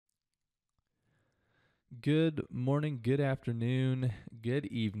Good morning, good afternoon, good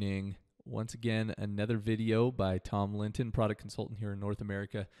evening. Once again, another video by Tom Linton, product consultant here in North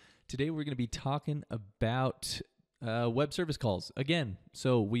America. Today we're going to be talking about web service calls again.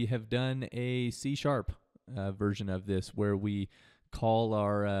 So we have done a C# version of this where we call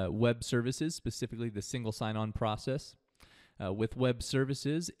our web services, specifically the single sign-on process with web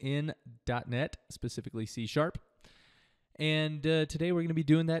services in .NET, specifically C#. And today we're going to be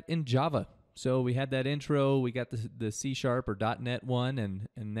doing that in Java. So we had that intro, we got the C# or .NET one, and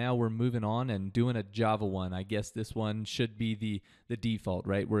now we're moving on and doing a Java one. I guess this one should be the default,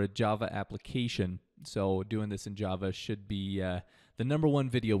 right? We're a Java application, so doing this in Java should be the number one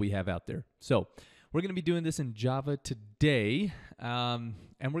video we have out there. So we're going to be doing this in Java today, and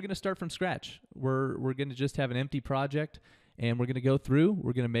we're going to start from scratch. We're going to just have an empty project, and we're going to go through.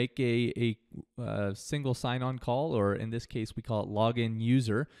 We're going to make a single sign-on call, or in this case, we call it login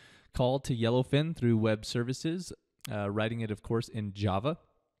user call to Yellowfin through WebServices, writing it, of course, in Java.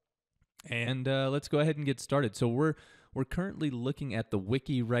 And let's go ahead and get started. So we're currently looking at the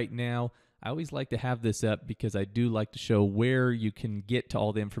wiki right now. I always like to have this up because I do like to show where you can get to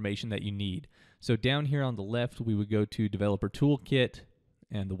all the information that you need. So down here on the left, we would go to Developer Toolkit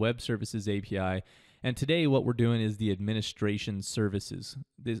and the Web Services API. And today what we're doing is the administration services.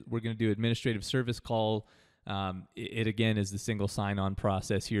 We're going to do administrative service call. It again is the single sign-on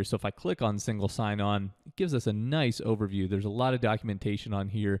process here. So if I click on single sign-on, it gives us a nice overview. There's a lot of documentation on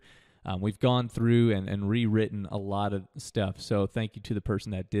here. We've gone through and rewritten a lot of stuff. So thank you to the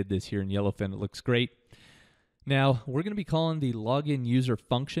person that did this here in Yellowfin. It looks great. Now we're going to be calling the login user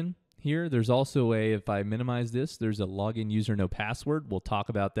function here. There's also if I minimize this, there's a login user no password. We'll talk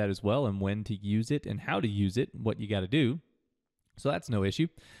about that as well and when to use it and how to use it, what you got to do. So that's no issue.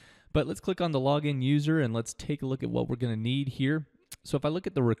 But let's click on the login user and let's take a look at what we're going to need here. So if I look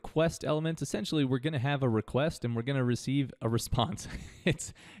at the request elements, essentially we're going to have a request and we're going to receive a response.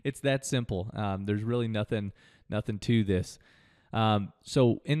 It's that simple. There's really nothing to this.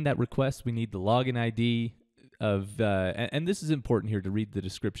 So in that request, we need the login ID of, and this is important here to read the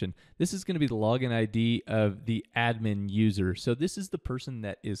description. This is going to be the login ID of the admin user. So this is the person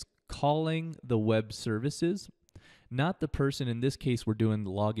that is calling the web services. Not the person, in this case, we're doing the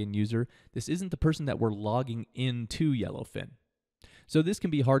login user. This isn't the person that we're logging into Yellowfin. So this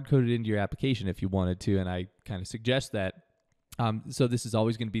can be hard-coded into your application if you wanted to, and I kind of suggest that. So this is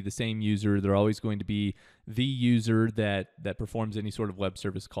always going to be the same user. They're always going to be the user that performs any sort of web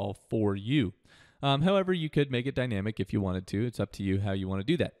service call for you. However, you could make it dynamic if you wanted to. It's up to you how you want to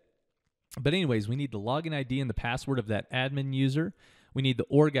do that. But anyways, we need the login ID and the password of that admin user. We need the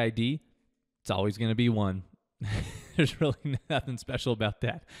org ID. It's always going to be 1. There's really nothing special about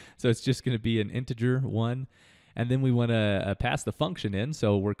that. So it's just going to be an integer 1. And then we want to pass the function in.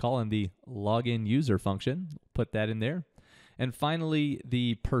 So we're calling the login user function. Put that in there. And finally,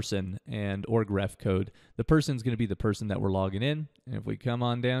 the person and org ref code. The person is going to be the person that we're logging in. And if we come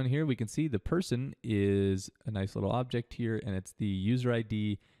on down here, we can see the person is a nice little object here. And it's the user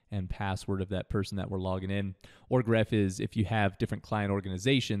ID and password of that person that we're logging in. Org ref is if you have different client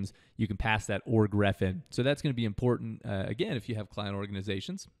organizations, you can pass that org ref in. So that's going to be important, again, if you have client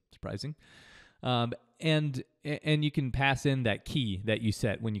organizations, surprising. And you can pass in that key that you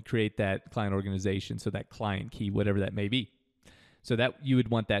set when you create that client organization, so that client key, whatever that may be. So that you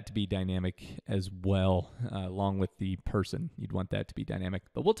would want that to be dynamic as well, along with the person. You'd want that to be dynamic.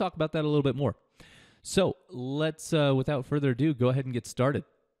 But we'll talk about that a little bit more. So let's, without further ado, go ahead and get started.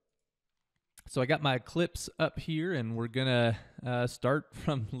 So I got my Eclipse up here, and we're going to start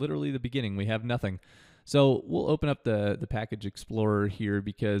from literally the beginning. We have nothing. So we'll open up the Package Explorer here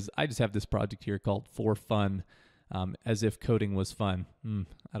because I just have this project here called For Fun, as if coding was fun.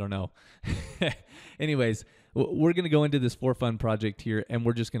 I don't know. Anyways, we're going to go into this For Fun project here, and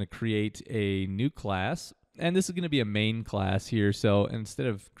we're just going to create a new class. And this is going to be a main class here. So instead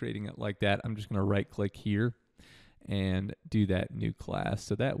of creating it like that, I'm just going to right-click here and do that new class.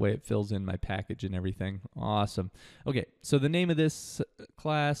 So that way it fills in my package and everything. Awesome. Okay, so the name of this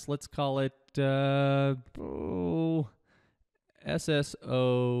class, let's call it SSO.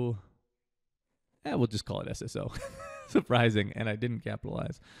 We'll just call it SSO. Surprising, and I didn't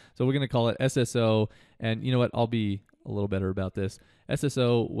capitalize. So we're going to call it SSO, and you know what? I'll be a little better about this.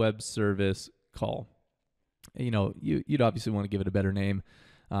 SSO Web Service Call. You know, you'd obviously want to give it a better name.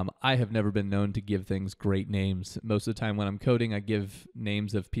 I have never been known to give things great names. Most of the time when I'm coding, I give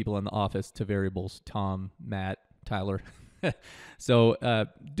names of people in the office to variables: Tom, Matt, Tyler. So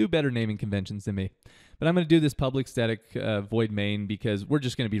do better naming conventions than me. But I'm going to do this public static void main because we're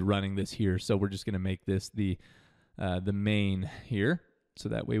just going to be running this here. So we're just going to make this the main here. So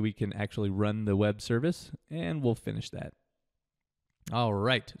that way we can actually run the web service, and we'll finish that. All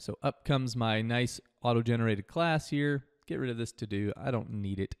right, so up comes my nice auto-generated class here. Get rid of this to-do. I don't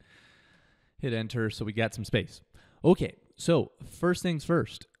need it. Hit enter, so we got some space. Okay, so first things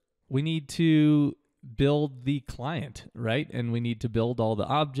first, we need to build the client, right? And we need to build all the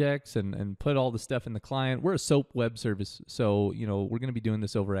objects and put all the stuff in the client. We're a SOAP web service, so we're going to be doing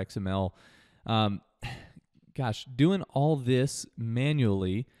this over XML. Gosh, doing all this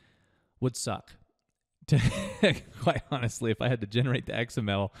manually would suck. Quite honestly, if I had to generate the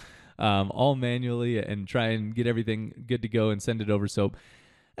XML all manually and try and get everything good to go and send it over SOAP,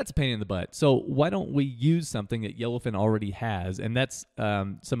 that's a pain in the butt. So why don't we use something that Yellowfin already has, and that's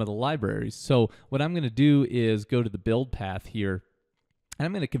some of the libraries. So what I'm going to do is go to the build path here, and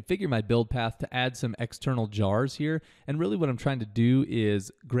I'm going to configure my build path to add some external jars here. And really what I'm trying to do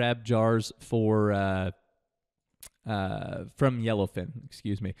is grab jars for from Yellowfin,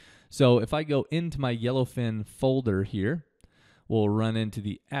 excuse me. So if I go into my Yellowfin folder here, we'll run into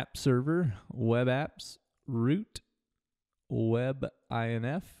the app server, web apps, root, web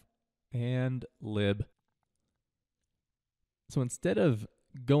inf, and lib. So instead of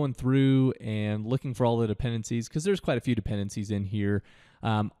going through and looking for all the dependencies, because there's quite a few dependencies in here,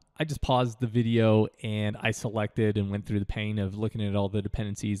 I just paused the video and I selected and went through the pain of looking at all the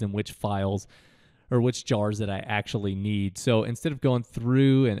dependencies and which files or which jars that I actually need. So instead of going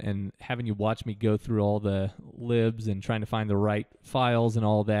through and having you watch me go through all the libs and trying to find the right files and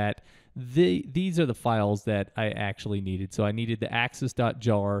all that, these are the files that I actually needed. So I needed the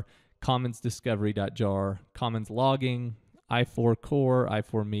access.jar, commons.discovery.jar, commons logging, i4 core,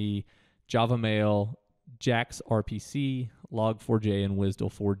 i4 me, Java mail, Jax RPC, log4j, and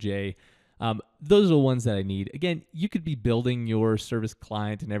WSDL4j. Those are the ones that I need. Again, you could be building your service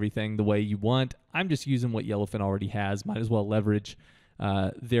client and everything the way you want. I'm just using what Yellowfin already has. Might as well leverage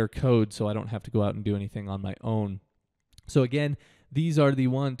their code so I don't have to go out and do anything on my own. So again, these are the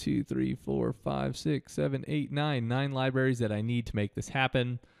 1, 2, 3, 4, 5, 6, 7, 8, 9 libraries that I need to make this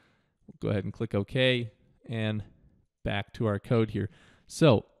happen. We'll go ahead and click OK, and back to our code here.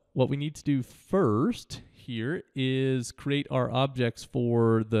 So what we need to do first here is create our objects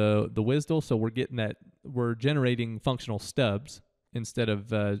for the WSDL. So we're generating functional stubs instead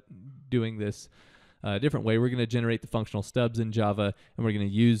of doing this a different way. We're going to generate the functional stubs in Java, and we're going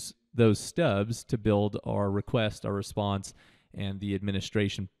to use those stubs to build our request, our response, and the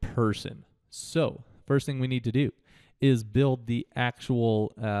administration person. So first thing we need to do is build the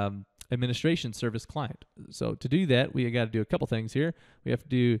actual administration service client. So to do that, we got to do a couple things here. We have to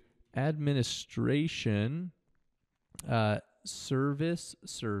do administration service.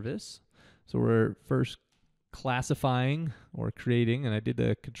 So we're first classifying or creating, and I did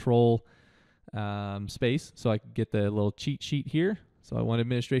a control space so I could get the little cheat sheet here. So I want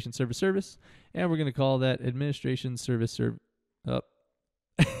administration service, and we're going to call that administration service.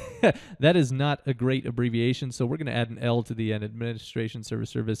 That is not a great abbreviation, so we're going to add an L to the end, administration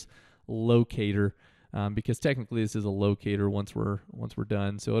service locator, because technically this is a locator once we're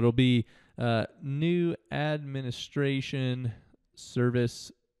done. So it'll be new administration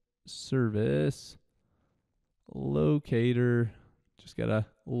service locator. Just gotta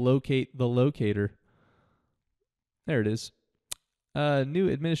locate the locator. There it is.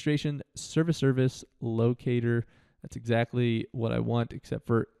 New administration service locator. That's exactly what I want, except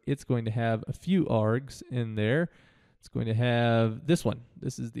for it's going to have a few args in there. It's going to have this one.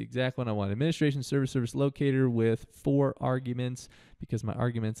 This is the exact one I want. Administration service locator with 4 arguments, because my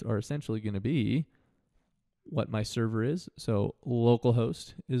arguments are essentially going to be what my server is. So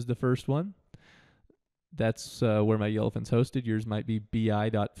localhost is the first one. That's where my Yellowfin's hosted. Yours might be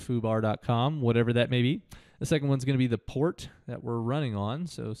bi.foobar.com, whatever that may be. The second one's going to be the port that we're running on,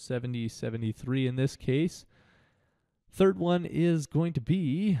 so 7073 in this case. Third one is going to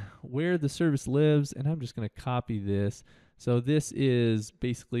be where the service lives, and I'm just going to copy this. So this is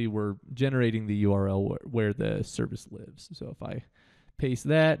basically we're generating the URL where the service lives. So if I paste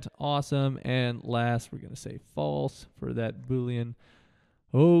that, awesome. And last, we're going to say false for that Boolean.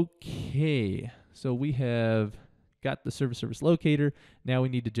 Okay, so we have got the service locator. Now we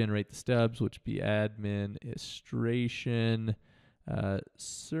need to generate the stubs, which would be administration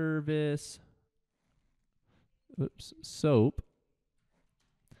service. SOAP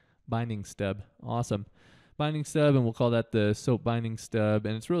binding stub. Awesome. Binding stub, and we'll call that the SOAP binding stub,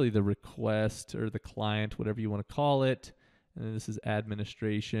 and it's really the request or the client, whatever you want to call it. And then this is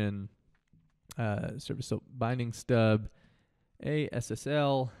administration service SOAP binding stub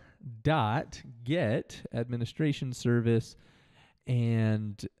ASSL dot get administration service,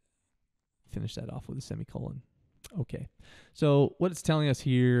 and finish that off with a semicolon. Okay. So what it's telling us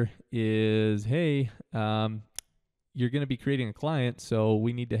here is, hey, you're going to be creating a client, so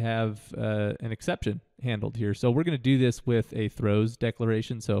we need to have an exception handled here. So we're going to do this with a throws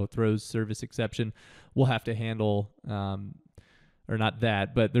declaration. So throws service exception. We'll have to handle, or not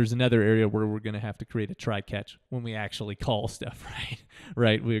that, but there's another area where we're going to have to create a try catch when we actually call stuff, right?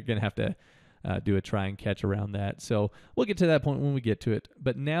 Right. We're going to have to do a try and catch around that. So we'll get to that point when we get to it.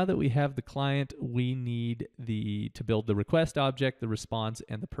 But now that we have the client, we need to build the request object, the response,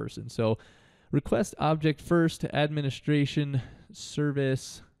 and the person. So request object first, administration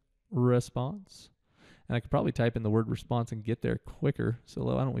service response. And I could probably type in the word response and get there quicker. So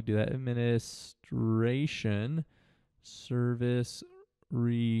why don't we do that? Administration service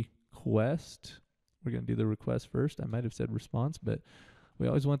request. We're going to do the request first. I might have said response, but we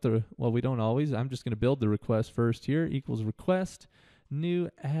always want we don't always. I'm just going to build the request first here. Equals request, new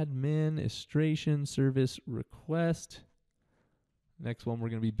administration service request. Next one we're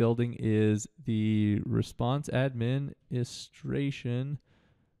going to be building is the response administration.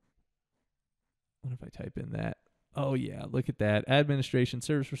 What if I type in that? Oh yeah, look at that. Administration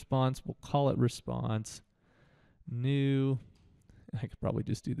service response. We'll call it response. New. I could probably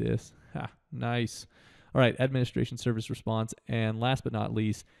just do this. Ha, nice. All right, administration service response. And last but not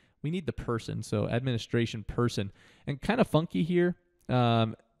least, we need the person. So administration person. And kind of funky here.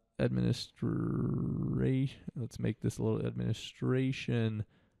 Administration, let's make this a little administration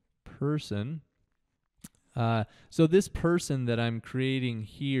person. So this person that I'm creating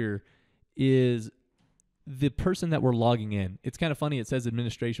here is the person that we're logging in. It's kind of funny. It says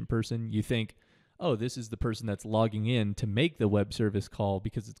administration person. You think, oh, this is the person that's logging in to make the web service call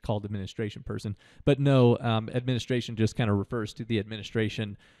because it's called administration person. But no, administration just kind of refers to the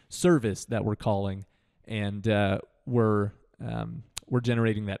administration service that we're calling, and we're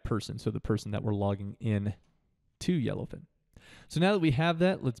generating that person, so the person that we're logging in to Yellowfin. So now that we have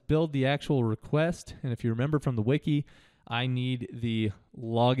that, let's build the actual request. And if you remember from the wiki, I need the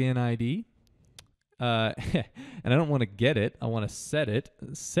login ID. And I don't want to get it. I want to set it.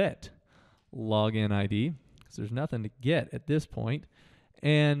 Set login ID, because there's nothing to get at this point.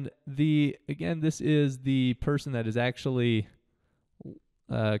 And again, this is the person that is actually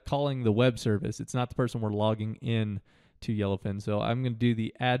calling the web service. It's not the person we're logging in to Yellowfin. So I'm going to do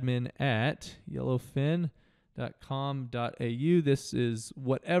the admin at yellowfin.com.au. This is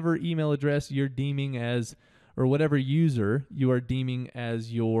whatever email address you're deeming as, or whatever user you are deeming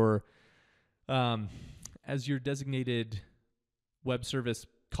as your designated web service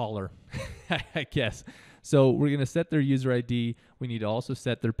caller, I guess. So we're going to set their user ID. We need to also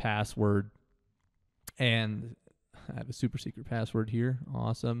set their password. And I have a super secret password here.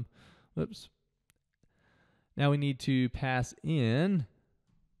 Awesome. Whoops. Now we need to pass in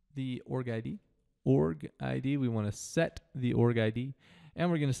the org ID. Org ID, we want to set the org ID, and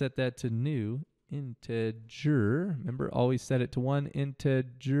we're going to set that to new integer. Remember, always set it to one,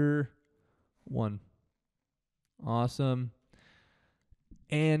 integer 1. Awesome.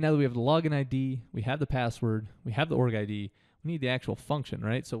 And now that we have the login ID, we have the password, we have the org ID, we need the actual function,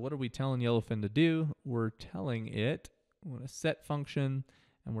 right? So what are we telling Yellowfin to do? We're telling it, we want to set function,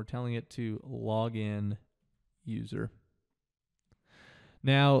 and we're telling it to log in user.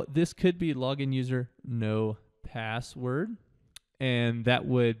 Now, this could be login user, no password. And that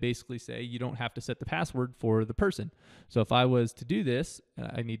would basically say you don't have to set the password for the person. So if I was to do this,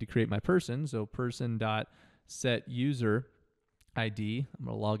 I need to create my person. So person.setUser ID. I'm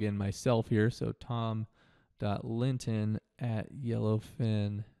going to log in myself here. So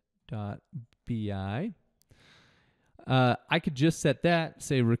tom.linton@yellowfin.bi. I could just set that,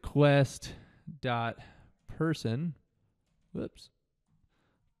 say request.person. Whoops.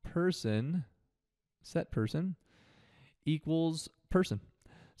 Person, set person equals person.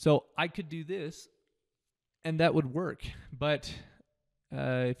 So I could do this and that would work. But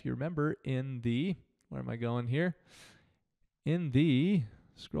if you remember in the, where am I going here? In the,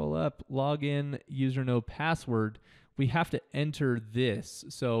 scroll up, login user no password, we have to enter this.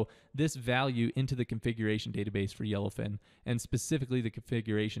 So this value into the configuration database for Yellowfin, and specifically the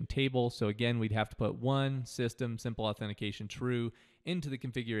configuration table. So again, we'd have to put one system simple authentication true into the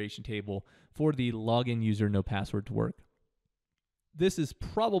configuration table for the login user no password to work. This is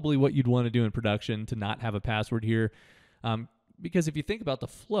probably what you'd want to do in production, to not have a password here. Because if you think about the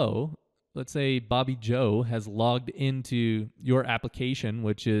flow, let's say Bobby Joe has logged into your application,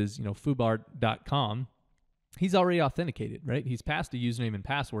 which is, foobar.com. He's already authenticated, right? He's passed a username and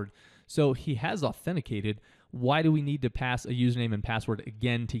password. So he has authenticated. Why do we need to pass a username and password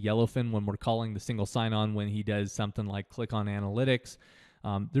again to Yellowfin when we're calling the single sign-on when he does something like click on analytics?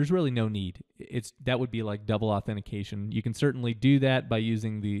 there's really no need. That would be like double authentication. You can certainly do that by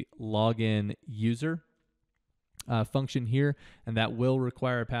using the login user function here, and that will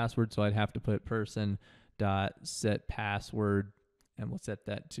require a password. So I'd have to put person.setPassword, and we'll set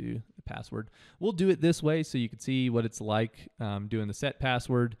that to the password. We'll do it this way so you can see what it's like doing the set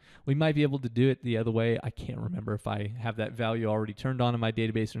password. We might be able to do it the other way. I can't remember if I have that value already turned on in my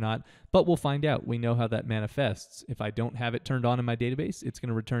database or not, but we'll find out. We know how that manifests. If I don't have it turned on in my database, it's going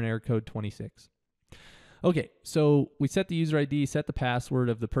to return error code 26. Okay, so we set the user ID, set the password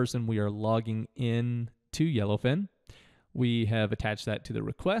of the person we are logging in to Yellowfin. We have attached that to the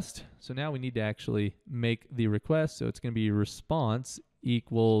request. So now we need to actually make the request. So it's going to be response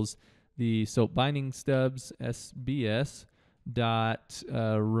equals the SOAP binding stubs SBS dot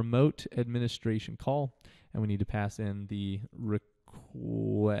remote administration call. And we need to pass in the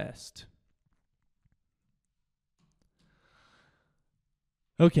request.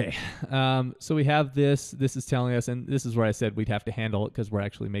 Okay, so we have this. This is telling us, and this is where I said we'd have to handle it because we're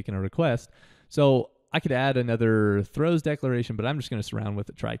actually making a request. So I could add another throws declaration, but I'm just going to surround with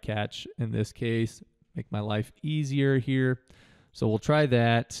a try catch in this case, make my life easier here. So we'll try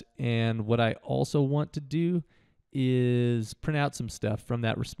that. And what I also want to do is print out some stuff from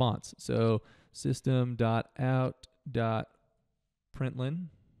that response. So system.out.println.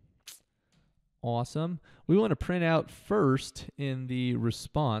 Awesome. We want to print out first in the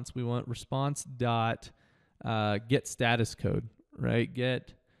response. We want response dot get status code, right?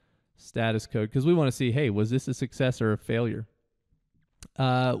 Get status code, because we want to see, hey, was this a success or a failure?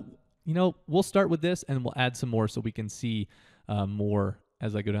 We'll start with this and we'll add some more so we can see more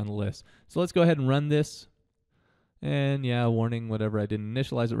as I go down the list. So let's go ahead and run this. And yeah, warning, whatever, I didn't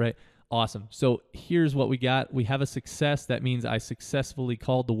initialize it right. Awesome. So here's what we got. We have a success. That means I successfully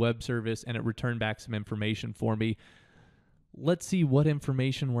called the web service and it returned back some information for me. Let's see what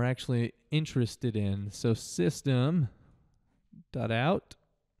information we're actually interested in. So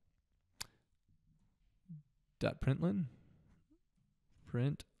system.out.println.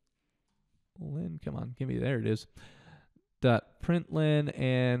 Come on, give me, there it is. .println,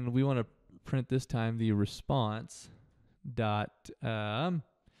 and we want to print this time the response dot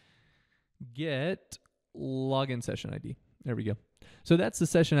get login session ID. There we go. So that's the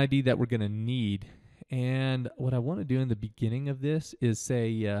session ID that we're going to need. And what I want to do in the beginning of this is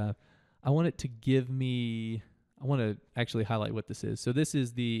say, I want it to give me, I want to actually highlight what this is. So this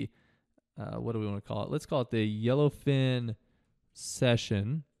is the, what do we want to call it? Let's call it the Yellowfin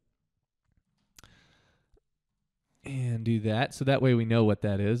session. And do that. So that way we know what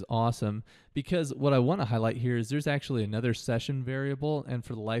that is. Awesome. Because what I want to highlight here is there's actually another session variable. And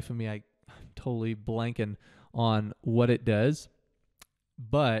for the life of me, I'm totally blanking on what it does.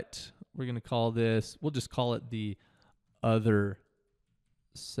 But we're going to call this, we'll just call it the other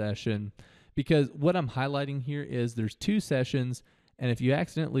session. Because what I'm highlighting here is there's two sessions. And if you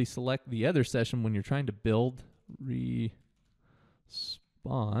accidentally select the other session when you're trying to build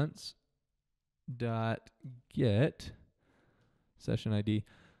response dot get session ID.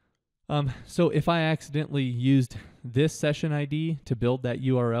 So if I accidentally used this session ID to build that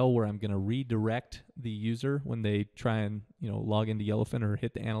URL where I'm going to redirect the user when they try and log into Yellowfin or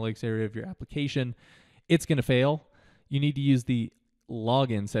hit the analytics area of your application, it's going to fail. You need to use the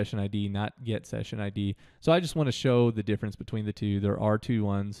login session ID, not get session ID. So I just want to show the difference between the two. There are two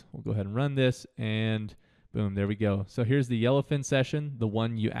ones. We'll go ahead and run this, and boom, there we go. So here's the Yellowfin session, the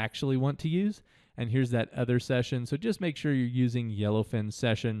one you actually want to use. And here's that other session. So just make sure you're using Yellowfin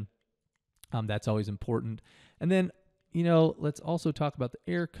session. That's always important. And then, let's also talk about the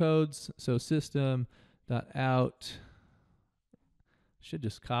error codes. So system.out. Should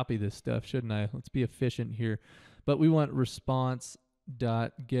just copy this stuff, shouldn't I? Let's be efficient here. But we want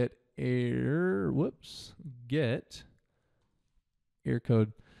response.get error. Get error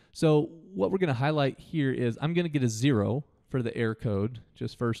code. So what we're going to highlight here is I'm going to get a 0 for the error code,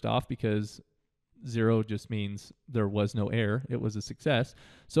 just first off, because 0 just means there was no error. It was a success.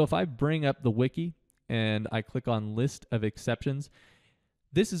 So if I bring up the wiki and I click on list of exceptions,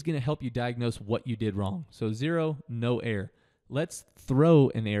 this is going to help you diagnose what you did wrong. So 0, no error. Let's throw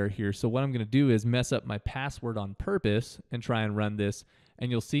an error here. So what I'm going to do is mess up my password on purpose and try and run this.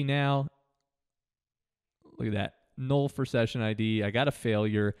 And you'll see now, look at that, null for session ID. I got a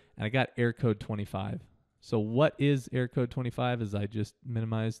failure and I got error code 25. So what is error code 25? As I just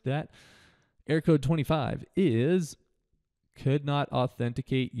minimized that. Error code 25 is could not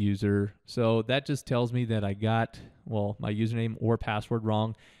authenticate user. So that just tells me that I got, my username or password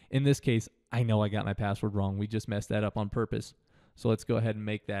wrong. In this case, I know I got my password wrong. We just messed that up on purpose. So let's go ahead and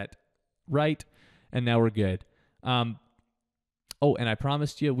make that right. And now we're good. Oh, and I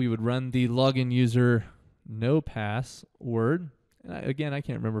promised you we would run the login user no password. And again, I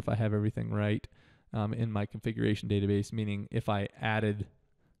can't remember if I have everything right in my configuration database, meaning if I added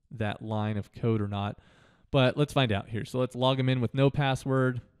that line of code or not. But let's find out here. So let's log them in with no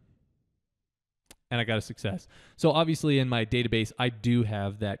password. And I got a success. So obviously in my database, I do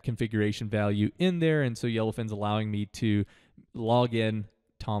have that configuration value in there. And so Yellowfin's allowing me to log in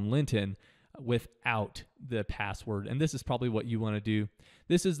Tom Linton without the password. And this is probably what you want to do.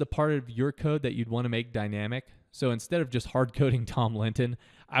 This is the part of your code that you'd want to make dynamic. So instead of just hard coding Tom Linton,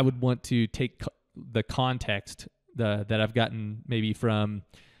 I would want to take the context that I've gotten maybe from,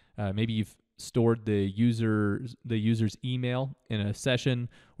 maybe you've stored the user's email in a session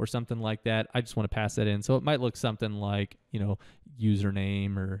or something like that. I just want to pass that in. So it might look something like,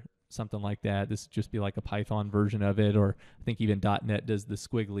 username or something like that. This would just be like a Python version of it, or I think even .NET does the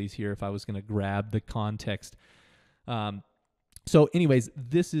squigglies here if I was going to grab the context. So anyways,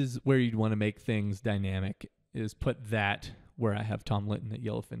 this is where you'd want to make things dynamic, is put that where I have Tom Linton at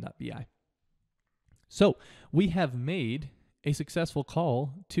yellowfin.bi. So we have made a successful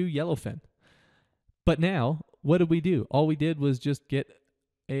call to Yellowfin. But now, what did we do? All we did was just get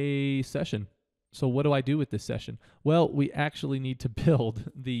a session. So what do I do with this session? Well, we actually need to build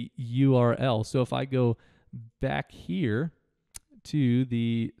the URL. So if I go back here to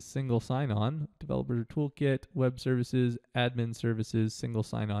the single sign-on, developer toolkit, web services, admin services, single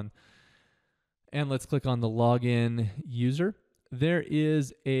sign-on, and let's click on the login user. There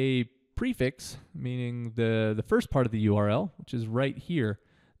is a prefix, meaning the first part of the URL, which is right here,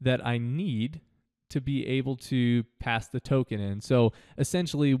 that I need to be able to pass the token in. So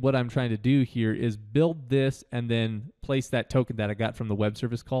essentially what I'm trying to do here is build this and then place that token that I got from the web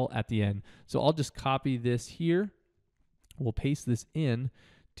service call at the end. So I'll just copy this here. We'll paste this in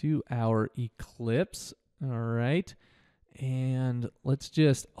to our Eclipse. All right. And I'll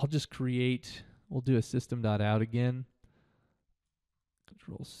just create, we'll do a system.out again.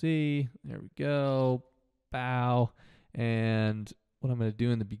 Control C, there we go. Bow. And what I'm going to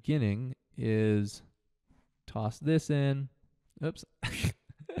do in the beginning is toss this in. Oops.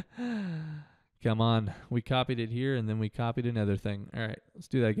 Come on. We copied it here, and then we copied another thing. All right, let's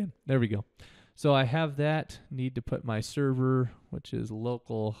do that again. There we go. So I have that. Need to put my server, which is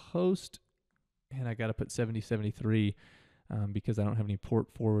localhost, and I got to put 7073 because I don't have any port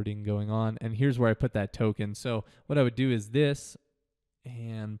forwarding going on. And here's where I put that token. So what I would do is this,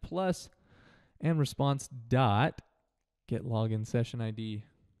 and plus, and response dot get login session ID.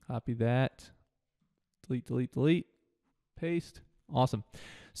 Copy that, delete, paste. Awesome.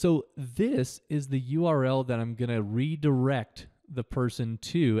 So this is the URL that I'm going to redirect the person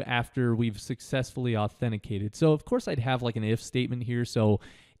to after we've successfully authenticated. So of course I'd have like an if statement here. So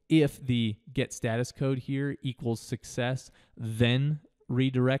if the get status code here equals success, then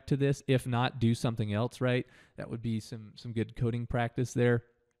redirect to this. If not, do something else, right? That would be some good coding practice there.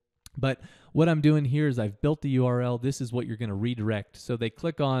 But what I'm doing here is I've built the URL. This is what you're going to redirect. So they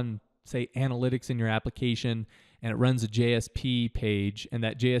click on, say, analytics in your application, and it runs a JSP page, and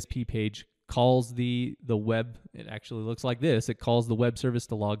that JSP page calls the web. It actually looks like this. It calls the web service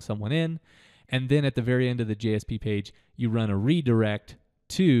to log someone in, and then at the very end of the JSP page, you run a redirect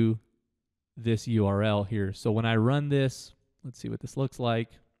to this URL here. So when I run this, let's see what this looks like.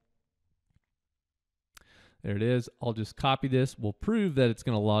 There it is. I'll just copy this. We'll prove that it's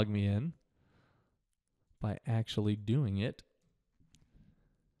going to log me in by actually doing it.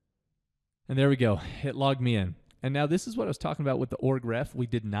 And there we go. It logged me in. And now this is what I was talking about with the org ref. We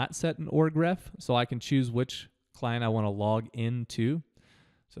did not set an org ref, so I can choose which client I want to log into.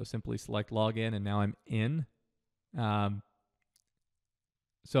 So simply select login, and now I'm in.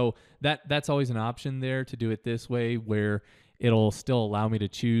 So that's always an option there to do it this way, where it'll still allow me to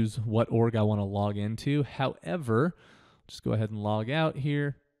choose what org I want to log into. However, just go ahead and log out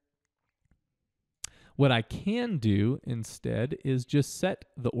here. What I can do instead is just set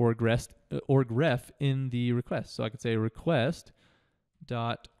the org ref in the request. So I could say request.org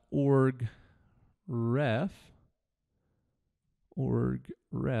ref,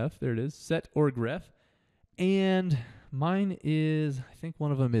 there it is, set org ref. And mine is, I think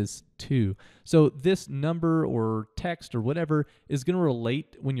one of them is 2. So this number or text or whatever is going to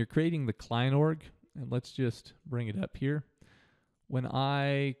relate when you're creating the client org. And let's just bring it up here. When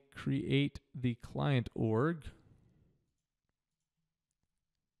I create the client org,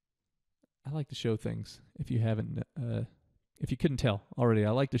 I like to show things. If you couldn't tell already,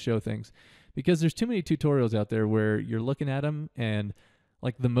 I like to show things because there's too many tutorials out there where you're looking at them and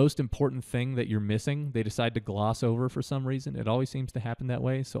like the most important thing that you're missing, they decide to gloss over for some reason. It always seems to happen that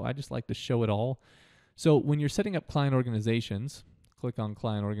way. So I just like to show it all. So when you're setting up client organizations, click on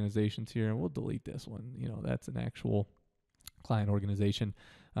client organizations here, and we'll delete this one. That's an actual client organization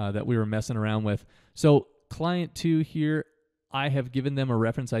that we were messing around with. So client 2 here, I have given them a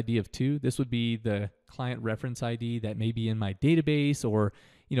reference ID of 2. This would be the client reference ID that may be in my database, or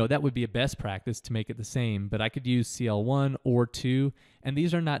that would be a best practice to make it the same, but I could use CL1 or 2, and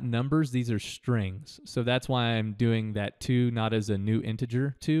these are not numbers, these are strings. So that's why I'm doing that 2, not as a new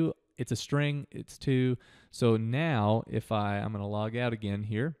integer 2. It's a string, it's 2. So now if I'm going to log out again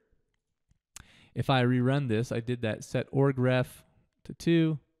here. If I rerun this, I did that set org ref to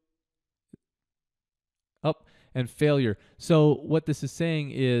 2, up, and failure. So what this is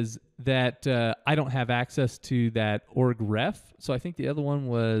saying is that I don't have access to that org ref. So I think the other one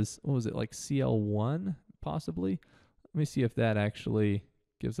was, what was it, like CL1 possibly? Let me see if that actually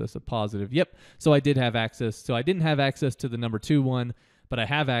gives us a positive. Yep, so I did have access. So I didn't have access to the number 2 one, but I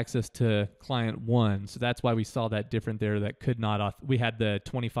have access to client 1. So that's why we saw that different there, that could not, we had the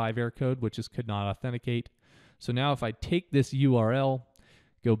 25 error code, which is could not authenticate. So now if I take this URL,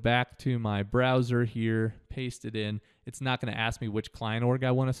 go back to my browser here, paste it in, it's not going to ask me which client org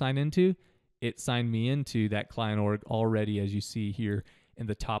I want to sign into. It signed me into that client org already, as you see here in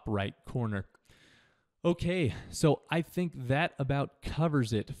the top right corner. Okay, so I think that about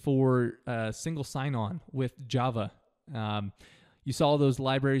covers it for single sign-on with Java. You saw those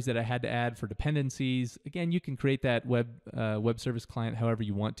libraries that I had to add for dependencies. Again, you can create that web service client however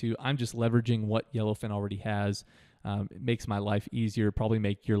you want to. I'm just leveraging what Yellowfin already has. It makes my life easier, probably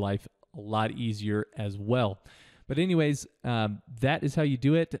make your life a lot easier as well. But anyways, that is how you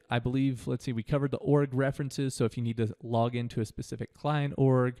do it. I believe, let's see, we covered the org references. So if you need to log into a specific client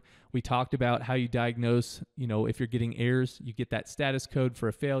org, we talked about how you diagnose, if you're getting errors, you get that status code for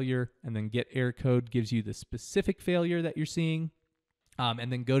a failure, and then get error code gives you the specific failure that you're seeing.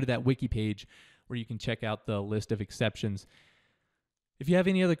 And then go to that wiki page where you can check out the list of exceptions. If you have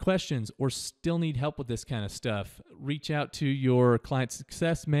any other questions or still need help with this kind of stuff, reach out to your client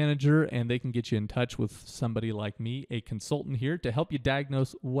success manager and they can get you in touch with somebody like me, a consultant here, to help you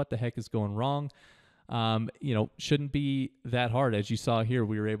diagnose what the heck is going wrong. Shouldn't be that hard. As you saw here,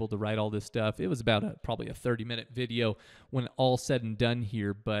 we were able to write all this stuff. It was about probably a 30-minute video when all said and done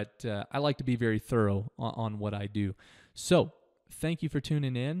here, but I like to be very thorough on what I do. So thank you for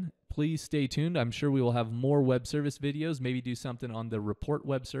tuning in. Please stay tuned. I'm sure we will have more web service videos, maybe do something on the report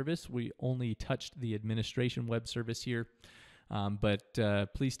web service. We only touched the administration web service here, but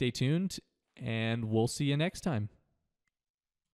please stay tuned, and we'll see you next time.